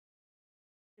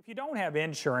If you don't have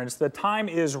insurance, the time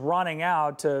is running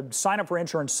out to sign up for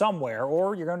insurance somewhere,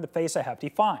 or you're going to face a hefty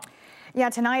fine.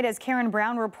 Yeah, tonight, as Karen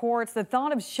Brown reports, the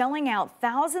thought of shelling out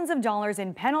thousands of dollars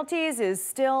in penalties is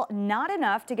still not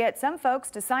enough to get some folks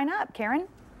to sign up. Karen?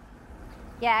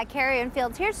 Yeah, Carrie and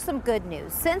Fields, here's some good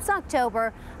news. Since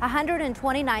October,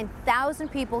 129,000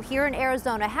 people here in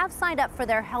Arizona have signed up for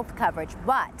their health coverage,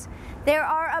 but there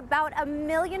are about 1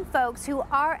 million folks who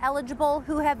are eligible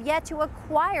who have yet to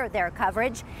acquire their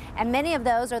coverage, and many of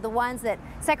those are the ones that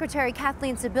Secretary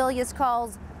Kathleen Sebelius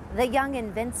calls the young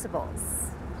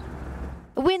invincibles.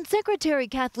 When Secretary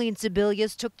Kathleen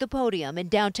Sebelius took the podium in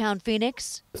downtown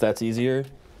Phoenix, if that's easier,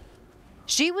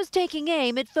 she was taking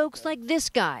aim at folks like this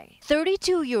guy,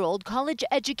 32-year-old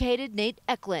college-educated Nate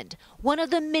Eklund, one of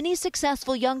the many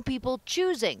successful young people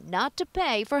choosing not to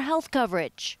pay for health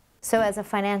coverage. So as a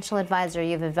financial advisor,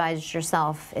 you've advised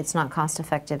yourself it's not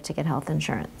cost-effective to get health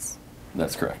insurance.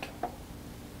 that's correct.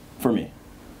 For me.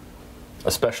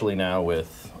 Especially now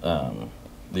with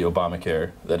the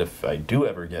Obamacare, that if I do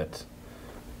ever get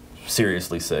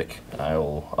seriously sick, I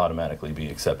will automatically be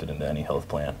accepted into any health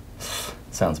plan.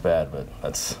 Sounds bad, but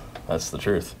that's the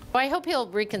truth. I hope he'll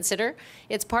reconsider.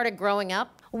 It's part of growing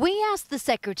up. We asked the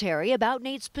secretary about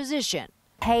Nate's position.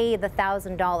 Pay the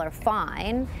 $1,000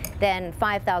 fine, then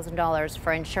 $5,000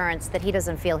 for insurance that he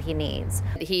doesn't feel he needs.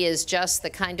 He is just the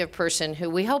kind of person who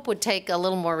we hope would take a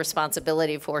little more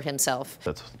responsibility for himself.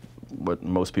 That's what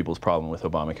most people's problem with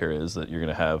Obamacare is, that you're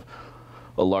going to have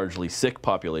a largely sick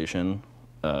population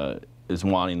is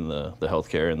wanting the health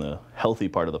care, and the healthy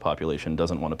part of the population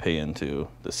doesn't want to pay into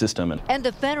the system. And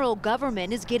the federal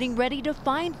government is getting ready to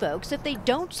fine folks if they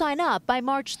don't sign up by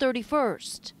March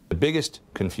 31st. The biggest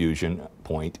confusion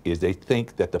point is they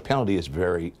think that the penalty is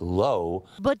very low.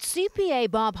 But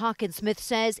CPA Bob Hockensmith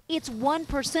says it's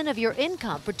 1% of your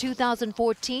income for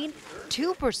 2014,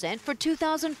 2% for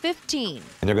 2015.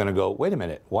 And they're going to go, wait a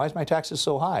minute, why is my taxes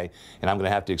so high? And I'm going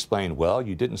to have to explain, well,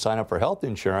 you didn't sign up for health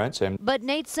insurance. But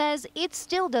Nate says it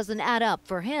still doesn't add up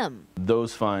for him.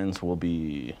 Those fines will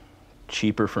be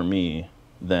cheaper for me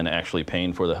than actually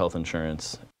paying for the health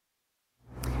insurance.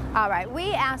 All right,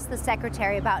 we asked the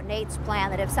secretary about Nate's plan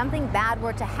that if something bad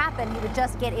were to happen, he would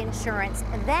just get insurance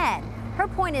then. Her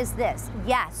point is this: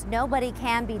 yes, nobody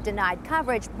can be denied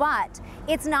coverage, but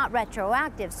it's not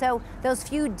retroactive. So those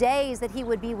few days that he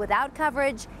would be without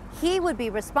coverage, he would be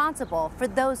responsible for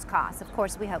those costs. Of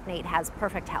course, we hope Nate has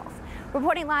perfect health.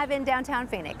 Reporting live in downtown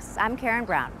Phoenix, I'm Karen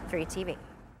Brown, 3TV.